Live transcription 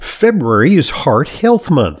February is Heart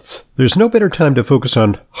Health Month. There's no better time to focus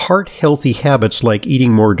on heart-healthy habits like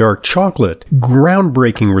eating more dark chocolate.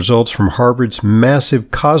 Groundbreaking results from Harvard's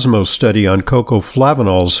massive Cosmos study on cocoa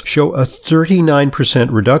flavanols show a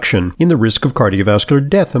 39% reduction in the risk of cardiovascular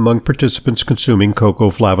death among participants consuming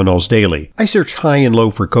cocoa flavanols daily. I searched high and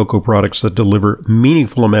low for cocoa products that deliver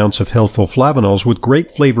meaningful amounts of healthful flavanols with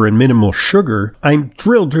great flavor and minimal sugar. I'm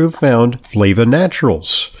thrilled to have found Flava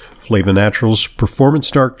Naturals. Flava Naturals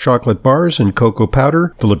performance dark chocolate bars and cocoa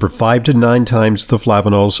powder deliver 5 to 9 times the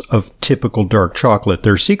flavanols of typical dark chocolate.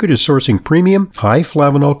 Their secret is sourcing premium, high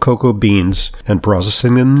flavanol cocoa beans and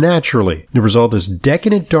processing them naturally. The result is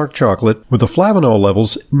decadent dark chocolate with the flavanol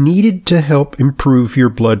levels needed to help improve your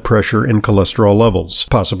blood pressure and cholesterol levels,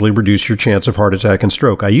 possibly reduce your chance of heart attack and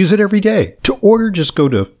stroke. I use it every day. To order, just go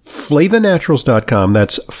to flavanaturals.com.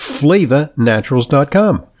 That's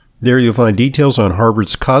flavanaturals.com. There you'll find details on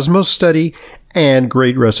Harvard's Cosmos study and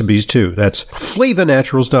great recipes too. That's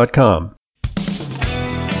flavanaturals.com.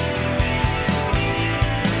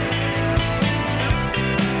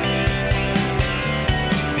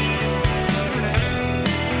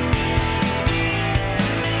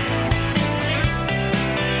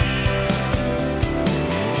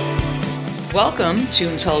 Welcome to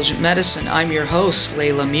Intelligent Medicine. I'm your host,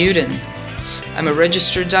 Layla Mudin. I'm a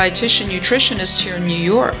registered dietitian nutritionist here in New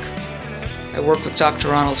York. I work with Dr.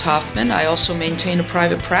 Ronald Hoffman. I also maintain a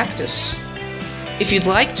private practice. If you'd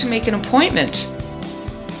like to make an appointment,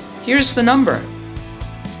 here's the number: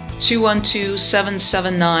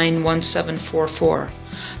 212-779-1744.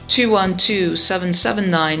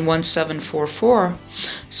 212-779-1744.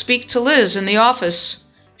 Speak to Liz in the office.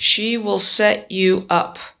 She will set you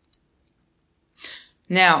up.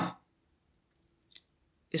 Now,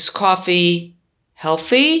 is coffee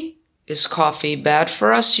healthy? Is coffee bad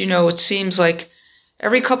for us? You know, it seems like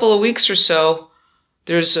every couple of weeks or so,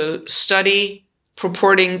 there's a study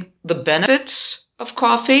purporting the benefits of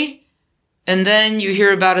coffee, and then you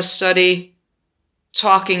hear about a study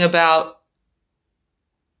talking about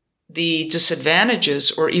the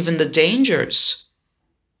disadvantages or even the dangers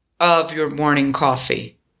of your morning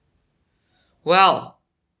coffee. Well,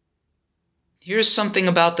 here's something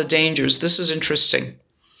about the dangers. This is interesting.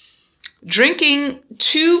 Drinking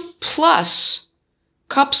 2+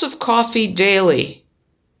 cups of coffee daily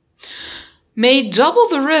may double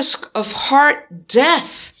the risk of heart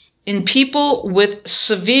death in people with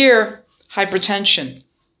severe hypertension.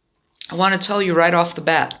 I want to tell you right off the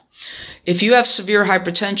bat, if you have severe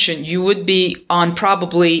hypertension, you would be on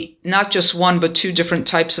probably not just one, but 2 different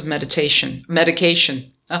types of medication.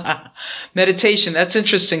 Meditation, that's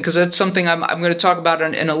interesting because that's something I'm going to talk about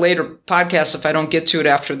in a later podcast if I don't get to it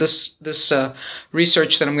after this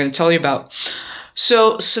research that I'm going to tell you about.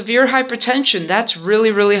 So severe hypertension, that's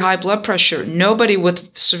really, really high blood pressure. Nobody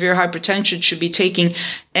with severe hypertension should be taking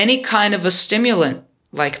any kind of a stimulant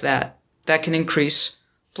like that can increase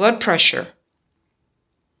blood pressure.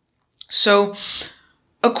 So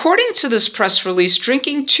according to this press release,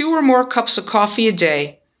 drinking 2 or more cups of coffee a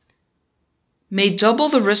day may double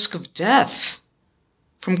the risk of death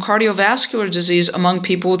from cardiovascular disease among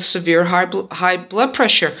people with severe high blood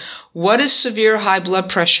pressure. What is severe high blood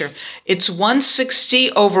pressure? It's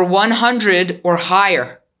 160/100 or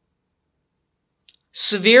higher.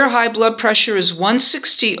 Severe high blood pressure is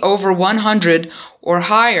 160/100 or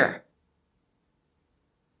higher.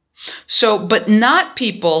 So, but not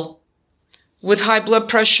people with high blood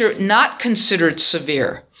pressure not considered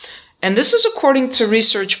severe. And this is according to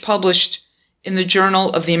research published in the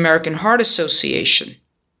Journal of the American Heart Association.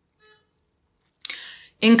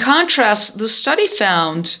 In contrast, the study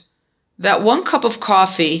found that 1 cup of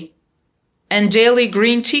coffee and daily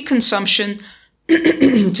green tea consumption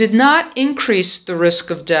did not increase the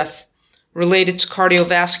risk of death related to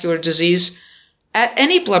cardiovascular disease at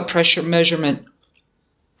any blood pressure measurement,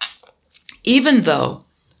 even though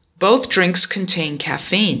both drinks contain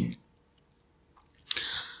caffeine.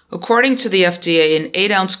 According to the FDA, an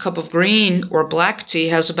 8-ounce cup of green or black tea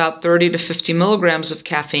has about 30 to 50 milligrams of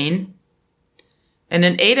caffeine, and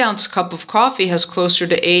an 8-ounce cup of coffee has closer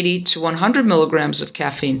to 80 to 100 milligrams of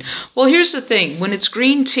caffeine. Well, here's the thing. When it's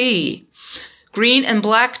green tea, green and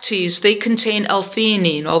black teas, they contain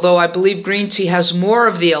L-theanine, although I believe green tea has more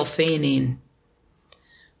of the L-theanine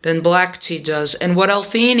than black tea does. And what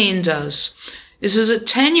L-theanine does is it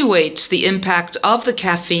attenuates the impact of the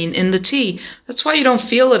caffeine in the tea. That's why you don't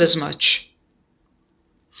feel it as much.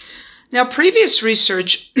 Now, previous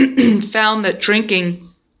research found that drinking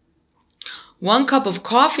 1 cup of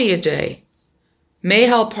coffee a day may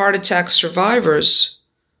help heart attack survivors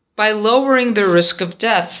by lowering their risk of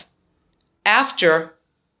death after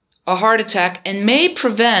a heart attack and may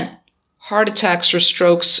prevent heart attacks or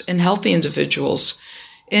strokes in healthy individuals.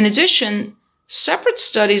 In addition, separate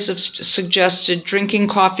studies have suggested drinking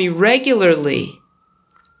coffee regularly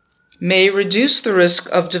may reduce the risk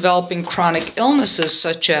of developing chronic illnesses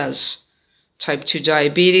such as type 2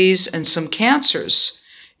 diabetes and some cancers.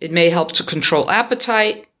 It may help to control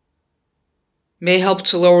appetite, may help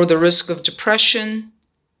to lower the risk of depression,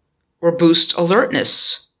 or boost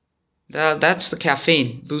alertness. That's the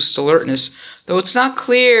caffeine, boost alertness. Though it's not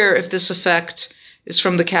clear if this effect is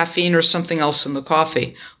from the caffeine or something else in the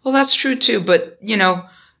coffee. Well, that's true too, but,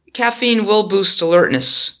 caffeine will boost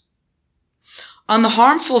alertness. On the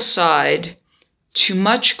harmful side, too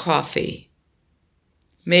much coffee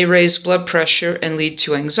may raise blood pressure and lead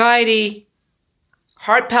to anxiety,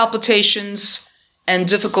 heart palpitations, and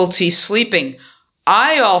difficulty sleeping.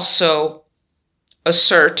 I also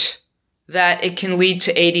assert that it can lead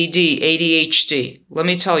to ADD, ADHD. Let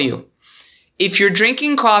me tell you, if you're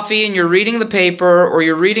drinking coffee and you're reading the paper or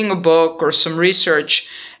you're reading a book or some research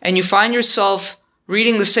and you find yourself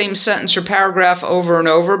reading the same sentence or paragraph over and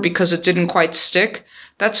over because it didn't quite stick,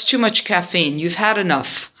 that's too much caffeine. You've had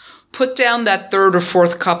enough. Put down that third or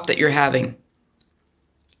fourth cup that you're having.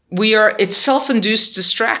 It's self-induced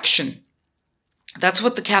distraction. That's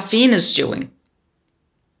what the caffeine is doing.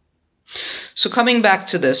 So coming back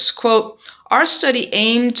to this, quote, our study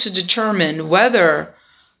aimed to determine whether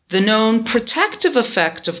the known protective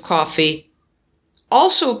effect of coffee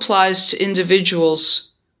also applies to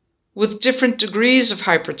individuals with different degrees of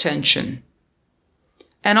hypertension,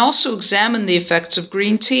 and also examine the effects of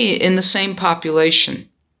green tea in the same population.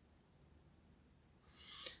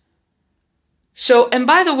 So, and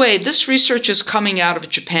by the way, this research is coming out of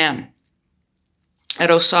Japan at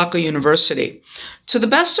Osaka University. To the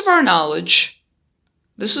best of our knowledge,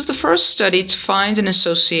 this is the first study to find an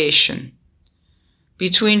association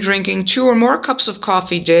between drinking 2 or more cups of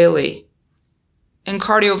coffee daily and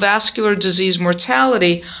cardiovascular disease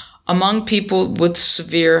mortality among people with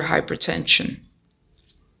severe hypertension.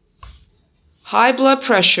 High blood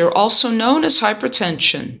pressure, also known as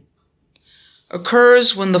hypertension,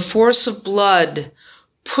 occurs when the force of blood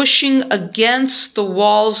pushing against the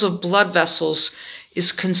walls of blood vessels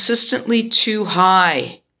is consistently too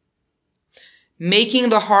high, making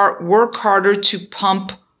the heart work harder to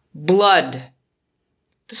pump blood.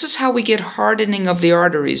 This is how we get hardening of the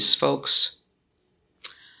arteries, folks.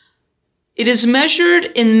 It is measured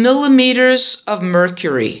in millimeters of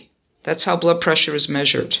mercury. That's how blood pressure is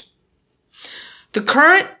measured. The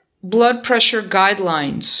current blood pressure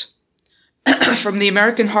guidelines from the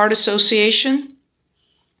American Heart Association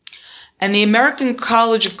and the American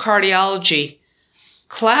College of Cardiology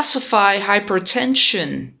classify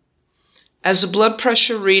hypertension as a blood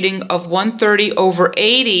pressure reading of 130 over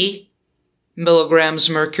 80 milligrams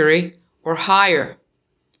mercury or higher.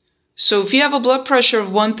 So if you have a blood pressure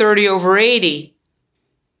of 130 over 80,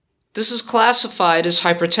 this is classified as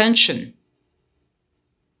hypertension.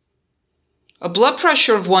 A blood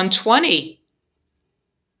pressure of 120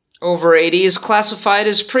 over 80 is classified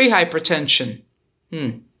as prehypertension.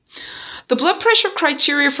 The blood pressure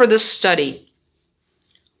criteria for this study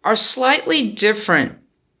are slightly different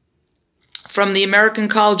from the American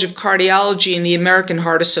College of Cardiology and the American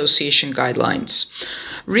Heart Association guidelines.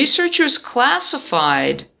 Researchers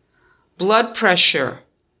classified blood pressure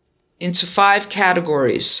into 5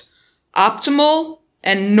 categories: optimal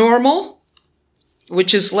and normal,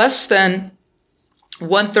 which is less than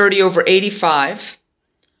 130 over 85,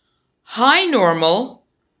 high normal,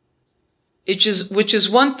 which is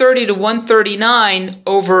 130 to 139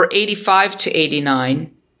 over 85 to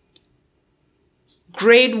 89,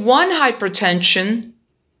 grade 1 hypertension,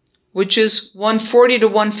 which is 140 to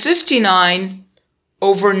 159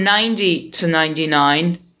 over 90 to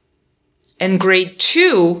 99, and grade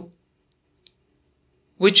 2,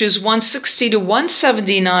 which is 160 to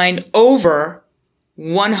 179 over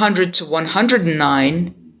 100 to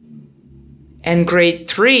 109, and grade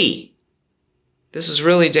 3, this is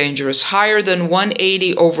really dangerous, higher than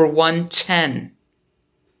 180 over 110.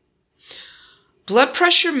 Blood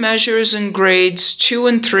pressure measures in grades 2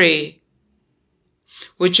 and 3,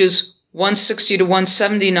 which is 160 to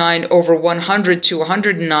 179 over 100 to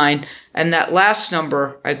 109, and that last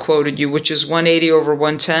number I quoted you, which is 180 over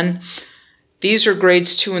 110, these are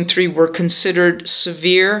grades 2 and 3, were considered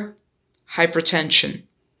severe hypertension.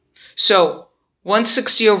 So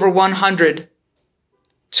 160 over 100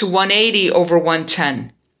 to 180 over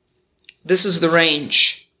 110. This is the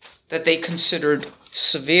range that they considered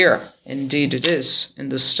severe. Indeed it is in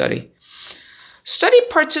this study. Study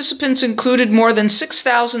participants included more than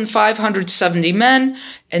 6,570 men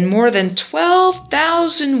and more than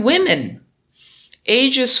 12,000 women,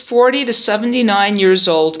 ages 40 to 79 years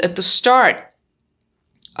old at the start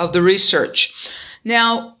of the research.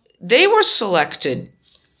 Now, they were selected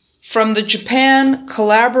from the Japan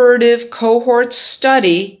Collaborative Cohort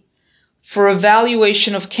Study for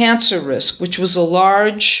Evaluation of Cancer Risk, which was a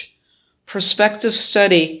large prospective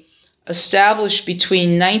study established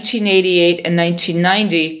between 1988 and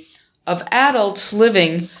 1990 of adults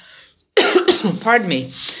living,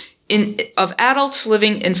 of adults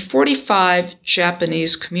living in 45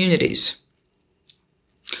 Japanese communities.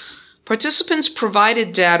 Participants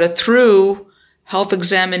provided data through health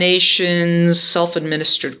examinations,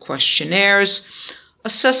 self-administered questionnaires,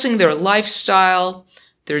 assessing their lifestyle,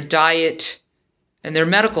 their diet, and their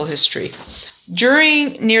medical history.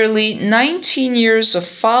 During nearly 19 years of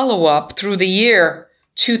follow-up through the year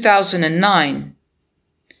 2009,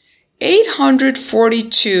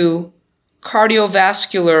 842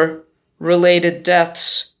 cardiovascular-related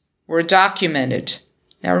deaths were documented.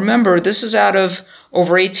 Now remember, this is out of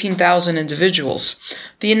over 18,000 individuals.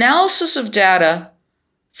 The analysis of data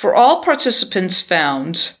for all participants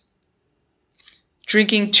found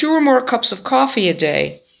drinking 2 or more cups of coffee a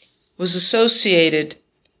day was associated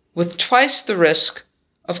with twice the risk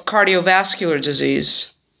of cardiovascular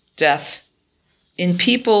disease, death, in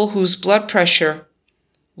people whose blood pressure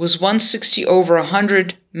was 160 over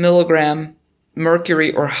 100 milligram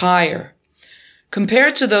mercury or higher,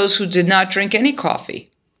 compared to those who did not drink any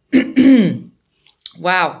coffee.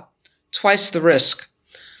 Wow, twice the risk.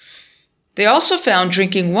 They also found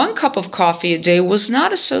drinking 1 cup of coffee a day was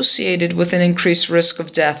not associated with an increased risk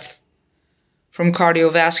of death from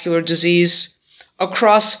cardiovascular disease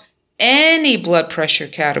across any blood pressure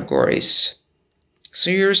categories. So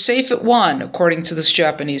you're safe at 1, according to this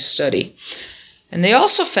Japanese study. And they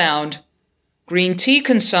also found green tea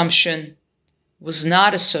consumption was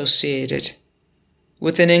not associated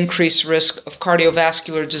with an increased risk of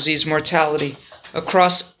cardiovascular disease mortality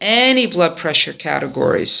across any blood pressure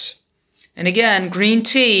categories. And again, green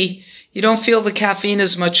tea, you don't feel the caffeine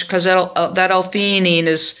as much because that L-theanine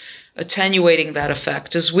is attenuating that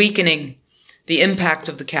effect, is weakening the impact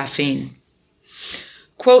of the caffeine.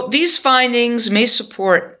 Quote, these findings may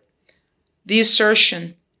support the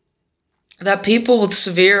assertion that people with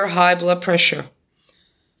severe high blood pressure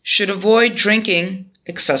should avoid drinking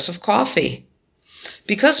excessive coffee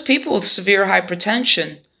because people with severe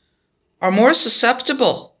hypertension are more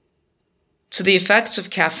susceptible to the effects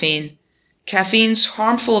of caffeine. Caffeine's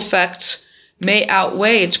harmful effects may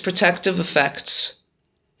outweigh its protective effects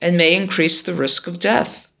and may increase the risk of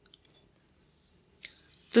death.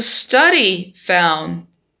 The study found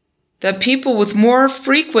that people with more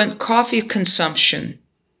frequent coffee consumption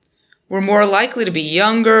were more likely to be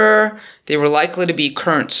younger, they were likely to be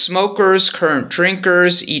current smokers, current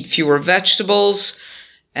drinkers, eat fewer vegetables,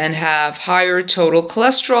 and have higher total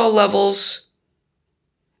cholesterol levels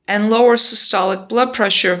and lower systolic blood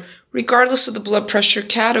pressure, regardless of the blood pressure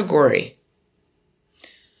category.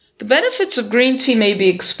 The benefits of green tea may be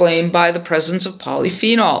explained by the presence of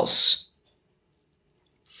polyphenols,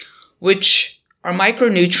 which are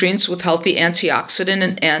micronutrients with healthy antioxidant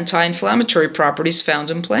and anti-inflammatory properties found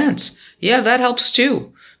in plants. Yeah, that helps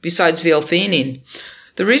too, besides the L-theanine.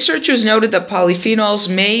 The researchers noted that polyphenols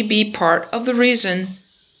may be part of the reason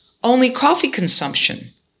only coffee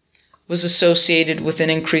consumption was associated with an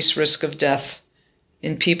increased risk of death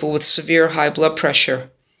in people with severe high blood pressure,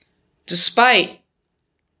 despite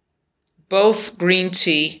both green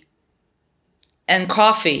tea and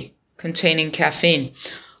coffee containing caffeine.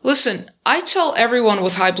 Listen, I tell everyone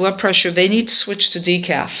with high blood pressure they need to switch to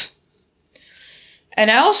decaf. And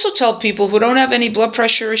I also tell people who don't have any blood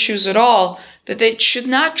pressure issues at all that they should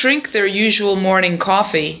not drink their usual morning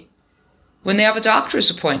coffee when they have a doctor's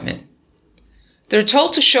appointment. They're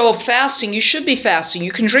told to show up fasting. You should be fasting.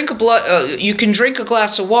 You can drink a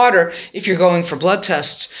glass of water if you're going for blood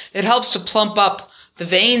tests. It helps to plump up the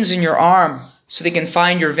veins in your arm so they can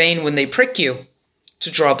find your vein when they prick you to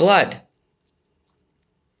draw blood.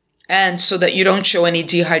 And so that you don't show any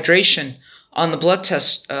dehydration on the blood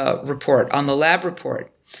test report, on the lab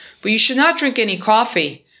report. But you should not drink any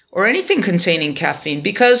coffee or anything containing caffeine,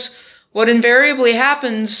 because what invariably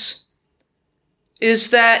happens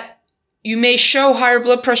is that you may show higher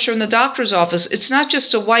blood pressure in the doctor's office. It's not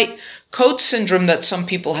just a white coat syndrome that some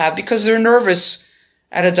people have because they're nervous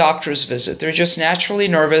at a doctor's visit. They're just naturally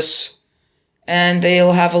nervous and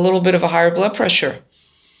they'll have a little bit of a higher blood pressure.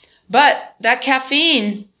 But that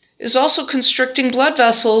caffeine is also constricting blood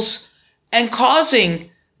vessels and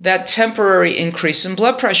causing that temporary increase in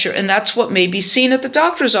blood pressure. And that's what may be seen at the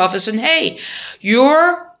doctor's office. And hey,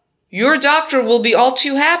 your doctor will be all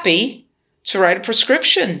too happy to write a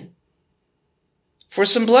prescription for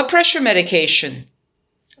some blood pressure medication,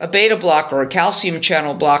 a beta blocker, a calcium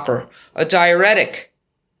channel blocker, a diuretic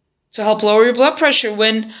to help lower your blood pressure,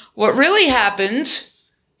 when what really happened,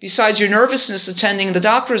 besides your nervousness attending the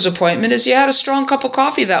doctor's appointment, is you had a strong cup of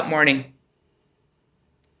coffee that morning.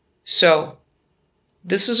 So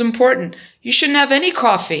this is important. You shouldn't have any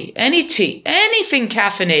coffee, any tea, anything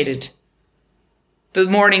caffeinated the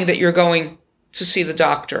morning that you're going to see the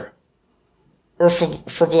doctor or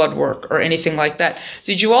for blood work or anything like that.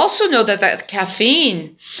 Did you also know that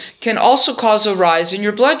caffeine can also cause a rise in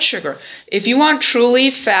your blood sugar? If you want truly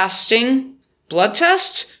fasting blood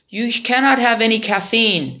tests, you cannot have any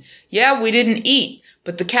caffeine. Yeah, we didn't eat,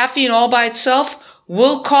 but the caffeine all by itself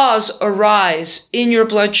will cause a rise in your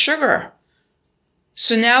blood sugar.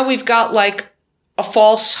 So now we've got like a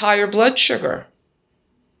false higher blood sugar,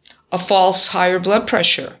 a false higher blood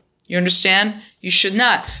pressure. You understand? You should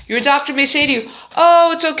not. Your doctor may say to you,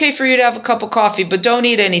 oh, it's okay for you to have a cup of coffee, but don't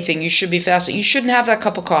eat anything. You should be fasting. You shouldn't have that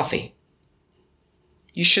cup of coffee.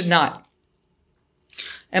 You should not.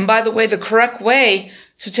 And by the way, the correct way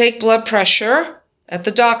to take blood pressure at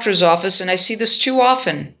the doctor's office, and I see this too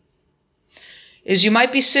often, is you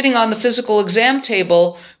might be sitting on the physical exam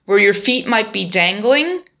table where your feet might be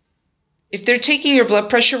dangling. If they're taking your blood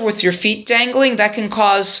pressure with your feet dangling, that can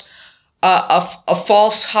cause a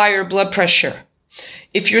false higher blood pressure.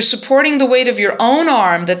 If you're supporting the weight of your own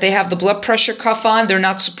arm that they have the blood pressure cuff on, they're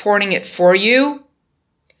not supporting it for you,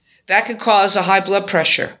 that could cause a high blood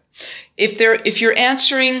pressure. If you're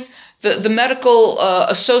answering the medical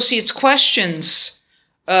associates' questions,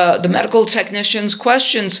 the medical technicians'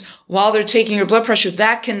 questions while they're taking your blood pressure,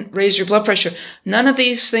 that can raise your blood pressure. None of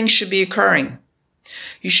these things should be occurring.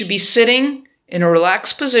 You should be sitting in a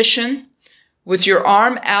relaxed position with your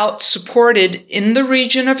arm out, supported in the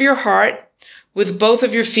region of your heart, with both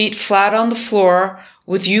of your feet flat on the floor,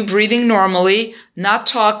 with you breathing normally, not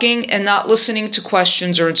talking and not listening to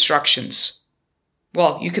questions or instructions.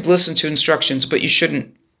 Well, you could listen to instructions, but you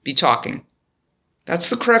shouldn't be talking.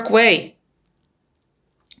 That's the correct way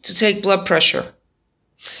to take blood pressure.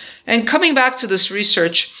 And coming back to this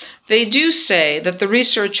research, they do say that the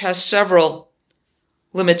research has several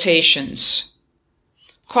limitations.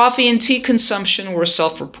 Coffee and tea consumption were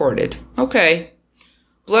self-reported. Okay.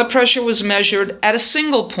 Blood pressure was measured at a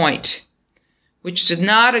single point, which did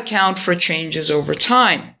not account for changes over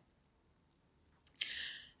time.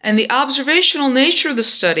 And the observational nature of the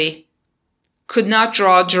study could not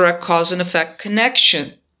draw a direct cause and effect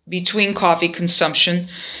connection between coffee consumption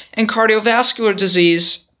and cardiovascular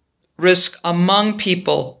disease risk among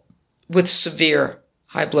people with severe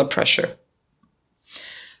high blood pressure.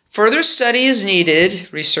 Further study is needed,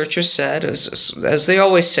 researchers said, as they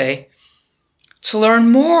always say, to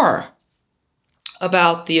learn more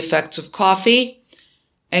about the effects of coffee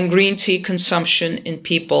and green tea consumption in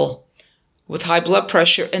people with high blood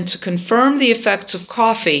pressure, and to confirm the effects of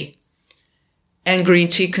coffee and green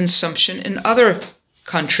tea consumption in other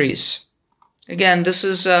countries. Again, this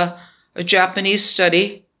is a Japanese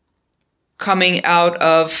study coming out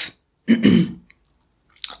of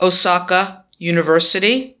Osaka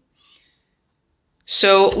University.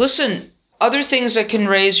 So listen, other things that can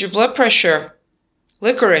raise your blood pressure: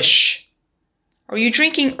 licorice. Are you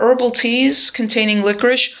drinking herbal teas containing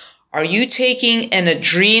licorice? Are you taking an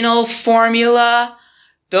adrenal formula?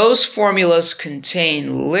 Those formulas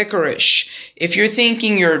contain licorice. If you're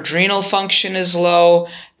thinking your adrenal function is low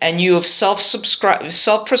and you have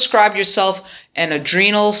self-prescribed yourself an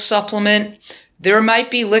adrenal supplement, there might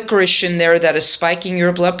be licorice in there that is spiking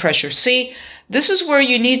your blood pressure. See, this is where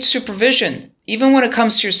you need supervision, even when it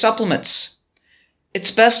comes to your supplements.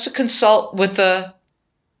 It's best to consult with a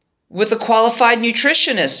qualified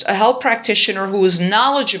nutritionist, a health practitioner who is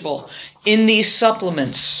knowledgeable in these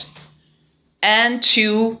supplements, and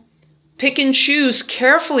to pick and choose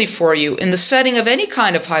carefully for you in the setting of any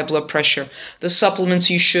kind of high blood pressure, the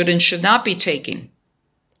supplements you should and should not be taking,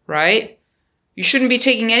 right? You shouldn't be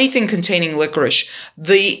taking anything containing licorice.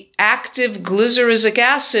 The active glyceric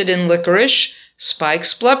acid in licorice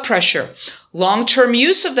spikes blood pressure. Long-term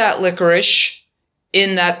use of that licorice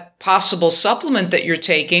in that possible supplement that you're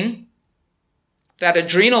taking, that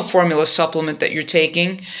adrenal formula supplement that you're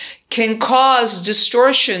taking, can cause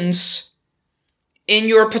distortions in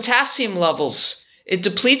your potassium levels. It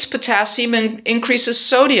depletes potassium and increases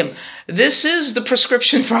sodium. This is the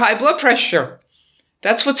prescription for high blood pressure.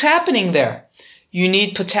 That's what's happening there. You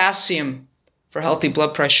need potassium for healthy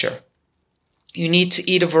blood pressure. You need to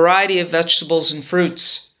eat a variety of vegetables and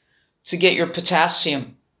fruits. to get your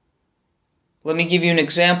potassium. Let me give you an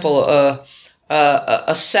example.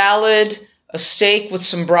 A salad, a steak with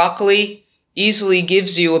some broccoli easily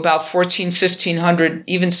gives you about 1,500,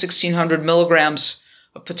 even 1,600 milligrams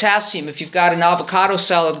of potassium. If you've got an avocado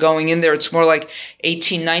salad going in there, it's more like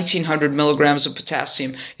 1,900 milligrams of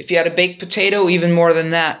potassium. If you had a baked potato, even more than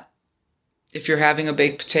that, if you're having a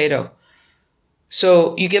baked potato.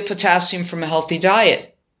 So you get potassium from a healthy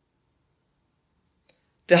diet.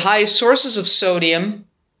 The highest sources of sodium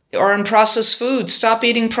are in processed food. Stop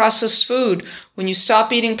eating processed food. When you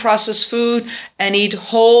stop eating processed food and eat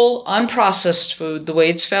whole, unprocessed food, the way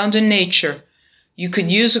it's found in nature, you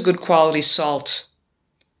could use a good quality salt.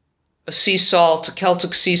 A sea salt, a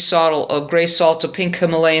Celtic sea salt, a gray salt, a pink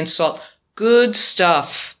Himalayan salt. Good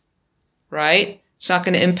stuff, right? It's not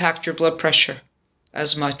going to impact your blood pressure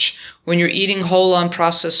as much. When you're eating whole,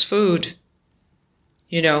 unprocessed food,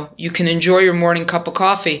 you can enjoy your morning cup of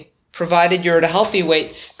coffee, provided you're at a healthy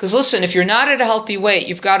weight. Because listen, if you're not at a healthy weight,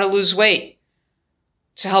 you've got to lose weight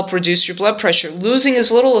to help reduce your blood pressure. Losing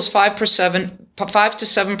as little as 5 to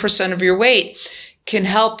 7% of your weight can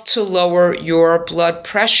help to lower your blood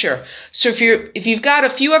pressure. So if you've got a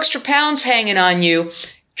few extra pounds hanging on you,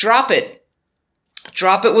 drop it.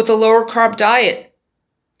 Drop it with a lower carb diet.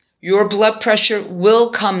 Your blood pressure will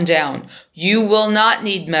come down. You will not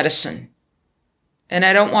need medicine. And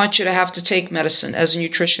I don't want you to have to take medicine as a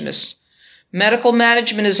nutritionist. Medical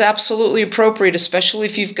management is absolutely appropriate, especially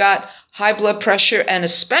if you've got high blood pressure, and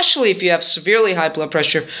especially if you have severely high blood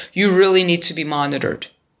pressure, you really need to be monitored,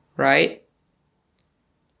 right?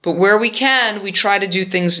 But where we can, we try to do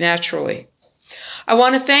things naturally. I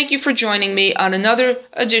want to thank you for joining me on another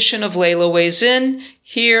edition of Layla Weighs In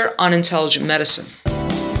here on Intelligent Medicine.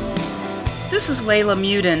 This is Layla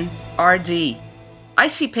Mudin, RD. I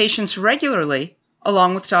see patients regularly,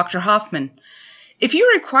 along with Dr. Hoffman. If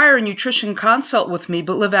you require a nutrition consult with me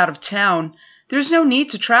but live out of town, there's no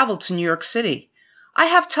need to travel to New York City. I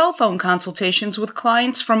have telephone consultations with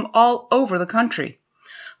clients from all over the country.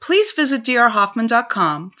 Please visit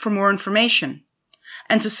drhoffman.com for more information.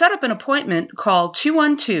 And to set up an appointment, call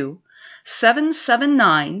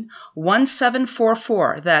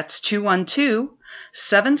 212-779-1744. That's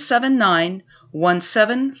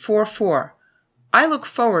 212-779-1744. I look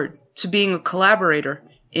forward to being a collaborator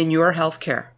in your healthcare.